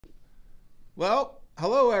Well,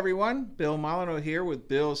 hello everyone. Bill Molyneux here with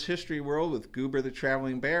Bill's History World with Goober the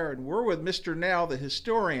Traveling Bear, and we're with Mr. Nell, the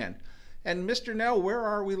historian. And Mr. Nell, where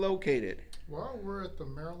are we located? Well, we're at the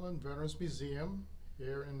Maryland Veterans Museum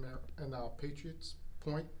here in Patriots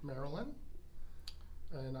Point, Maryland,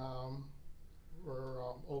 and we're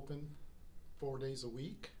open 4 days a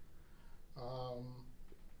week. Um,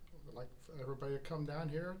 I'd like for everybody to come down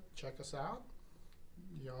here, check us out.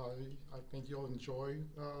 Yeah, I think you'll enjoy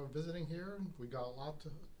visiting here. We got a lot to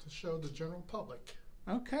show the general public.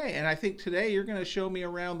 Okay, and I think today you're going to show me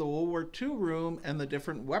around the World War II room and the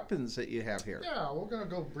different weapons that you have here. Yeah, we're going to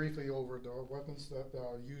go briefly over the weapons that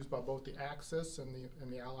are used by both the Axis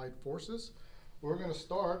and the Allied forces. We're going to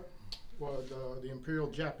start with the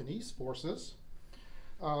Imperial Japanese forces.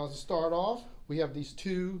 To start off, we have these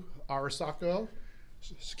two Arisaka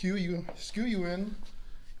Tsukyuin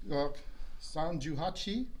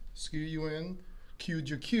Sanjuhachi Tsukyuin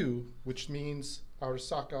Kyujukyu, which means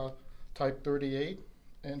Arisaka Type 38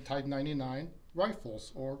 and Type 99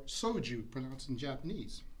 rifles, or Soju, pronounced in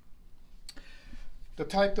Japanese. The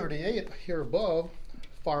Type 38 here above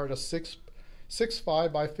fired a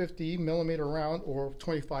 6.5 by 50 millimeter round, or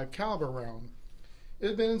 25 caliber round. It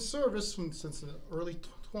had been in service since the early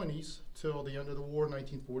 20s till the end of the war in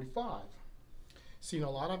 1945. Seen a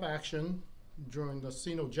lot of action during the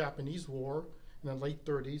Sino-Japanese War in the late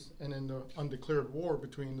 30s and in the undeclared war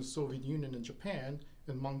between the Soviet Union and Japan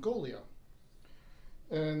in Mongolia.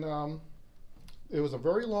 And it was a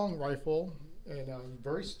very long rifle and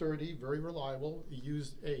very sturdy, very reliable. It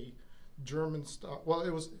used a German style, well,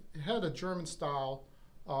 it had a German style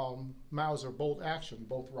Mauser bolt action,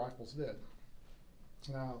 both rifles did.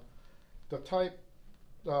 Now, the Type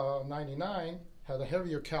 99 had a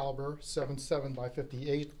heavier caliber, 7.7 by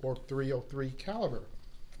 58 or 303 caliber.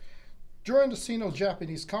 During the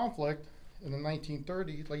Sino-Japanese conflict in the late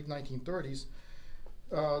 1930s,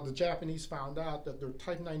 the Japanese found out that their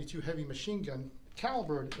Type 92 heavy machine gun,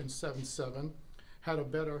 calibered in 7.7, had a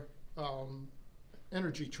better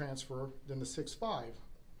energy transfer than the 6.5.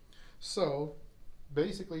 So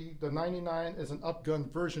basically, the 99 is an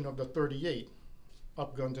upgunned version of the 38,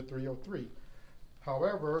 upgunned to 303.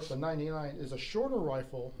 However, the 99 is a shorter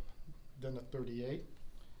rifle than the 38,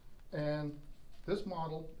 and this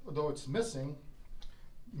model, though it's missing,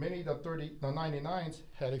 many of the 99s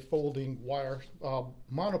had a folding wire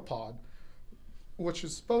monopod, which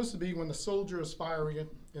is supposed to be when the soldier is firing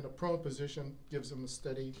it in a prone position, gives him a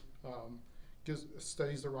steadies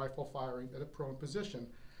the rifle firing at a prone position.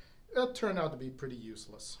 It turned out to be pretty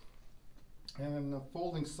useless. And the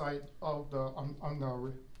folding sight of the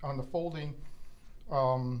on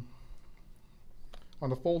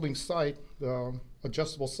the folding sight, the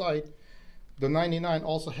adjustable sight, the 99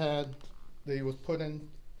 also had they had put in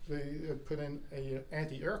a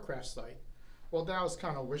anti-aircraft sight. Well, that was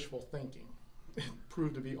kind of wishful thinking. It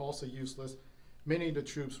proved to be also useless. Many of the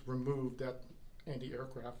troops removed that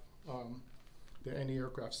anti-aircraft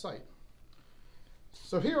sight.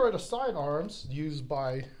 So here are the sidearms used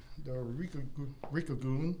by the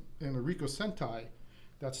Rikugun and the Riko Sentai.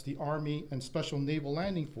 That's the Army and Special Naval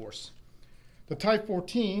Landing Force. The Type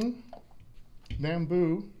 14,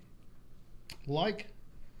 Nambu, like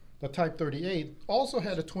the Type 38, also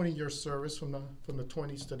had a 20-year service from the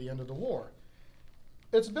 20s to the end of the war.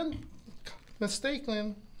 It's been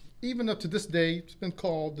mistaken, even up to this day, it's been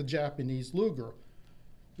called the Japanese Luger.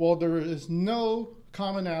 Well, there is no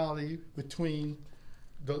commonality between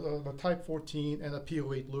the Type 14 and a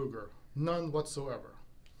P08 Luger, none whatsoever.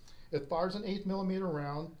 It fires an 8mm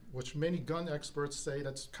round, which many gun experts say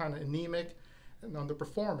that's kind of anemic and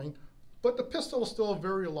underperforming, but the pistol is still a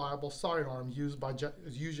very reliable sidearm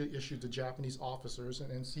usually issued to Japanese officers and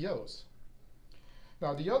NCOs.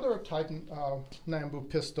 Now, the other type Nambu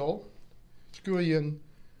pistol, Tsukyuin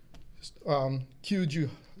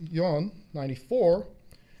Kyujukyu 94,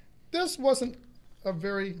 this wasn't a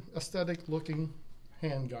very aesthetic looking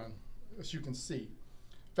handgun, as you can see.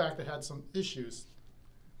 In fact, it had some issues.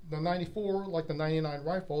 The 94, like the 99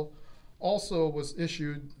 rifle, also was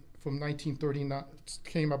issued from 1939,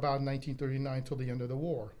 came about in 1939 till the end of the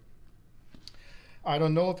war. I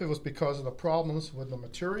don't know if it was because of the problems with the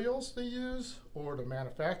materials they use or the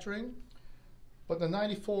manufacturing, but the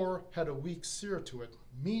 94 had a weak sear to it,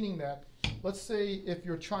 meaning that, let's say if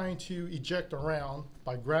you're trying to eject a round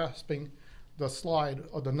by grasping the slide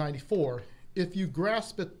of the 94, if you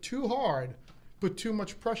grasp it too hard, put too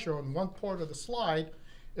much pressure on one part of the slide,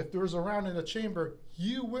 if there's a round in the chamber,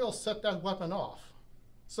 you will set that weapon off.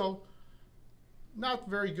 So, not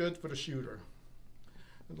very good for the shooter.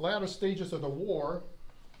 In the latter stages of the war,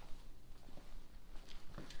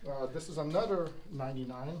 This is another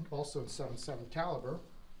 99, also in 7.7 caliber.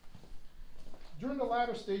 During the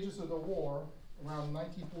latter stages of the war, around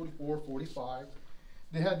 1944-45,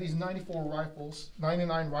 they had these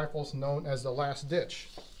 99 rifles known as the last ditch.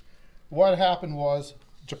 What happened was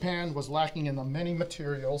Japan was lacking in the many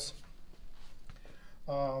materials.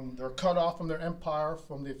 They're cut off from their empire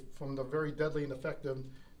from the very deadly and effective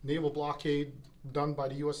naval blockade done by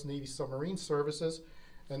the U.S. Navy submarine services,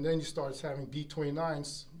 and then you start having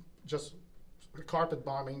B-29s just carpet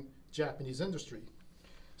bombing Japanese industry.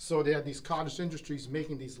 So they had these cottage industries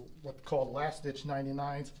making these what called last ditch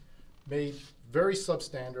 99s, made very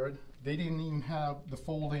substandard. They didn't even have the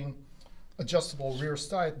folding adjustable rear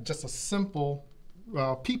sight, just a simple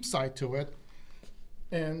peep sight to it,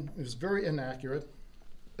 and it was very inaccurate.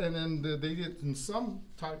 And then they did in some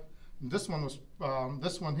type. This one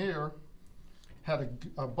here had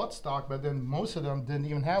a buttstock, but then most of them didn't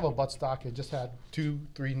even have a buttstock. It just had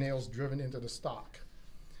 2-3 nails driven into the stock.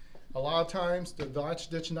 A lot of times, the latch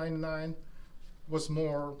ditch 99 was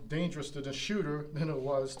more dangerous to the shooter than it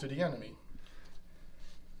was to the enemy.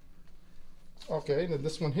 Okay, then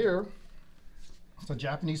this one here, it's a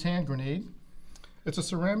Japanese hand grenade. It's a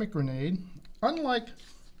ceramic grenade. Unlike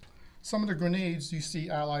some of the grenades you see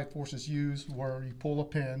Allied forces use where you pull a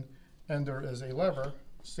pin and there is a lever,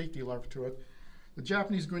 safety lever to it, the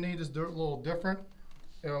Japanese grenade is a little different.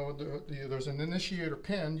 You know, there's an initiator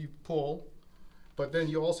pin you pull, but then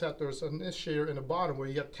you also have, there's an initiator in the bottom where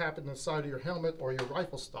you have to tap it in the side of your helmet or your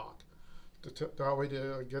rifle stock that way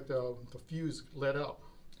to get the fuse lit up.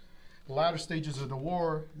 The latter stages of the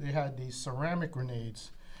war, they had these ceramic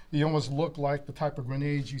grenades. They almost look like the type of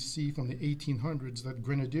grenades you see from the 1800s that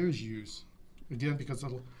grenadiers use. Again, because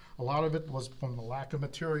a lot of it was from the lack of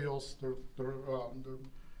materials. There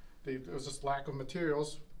was just lack of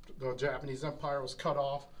materials. The Japanese Empire was cut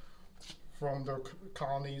off from their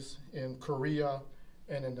colonies in Korea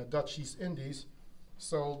and in the Dutch East Indies.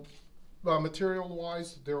 So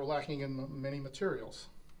material-wise, they were lacking in many materials.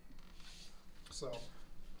 So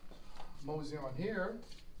mosey on here.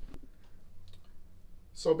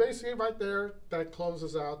 So basically right there, that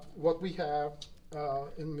closes out what we have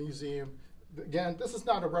in the museum. Again, this is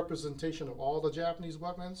not a representation of all the Japanese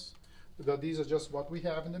weapons. These are just what we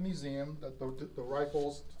have in the museum, the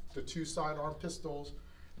rifles, the 2 sidearm pistols,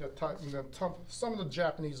 some of the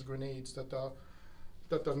Japanese grenades that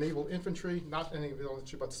the naval infantry, not any naval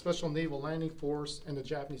infantry, but Special Naval Landing Force and the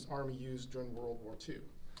Japanese Army used during World War II.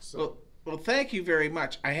 So, well, thank you very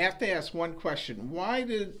much. I have to ask one question. Why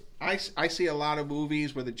did I see a lot of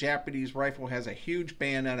movies where the Japanese rifle has a huge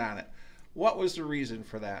bayonet on it? What was the reason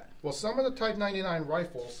for that? Well, some of the Type 99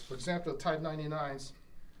 rifles, for example, the Type 99s,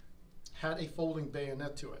 had a folding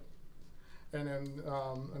bayonet to it, and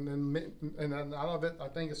then out of it, I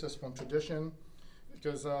think it's just from tradition,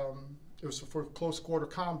 because it was for close quarter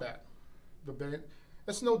combat.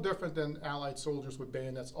 It's no different than Allied soldiers with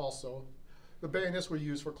bayonets. Also, the bayonets were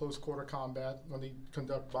used for close quarter combat when they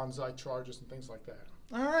conduct banzai charges and things like that.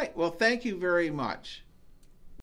 All right. Well, thank you very much.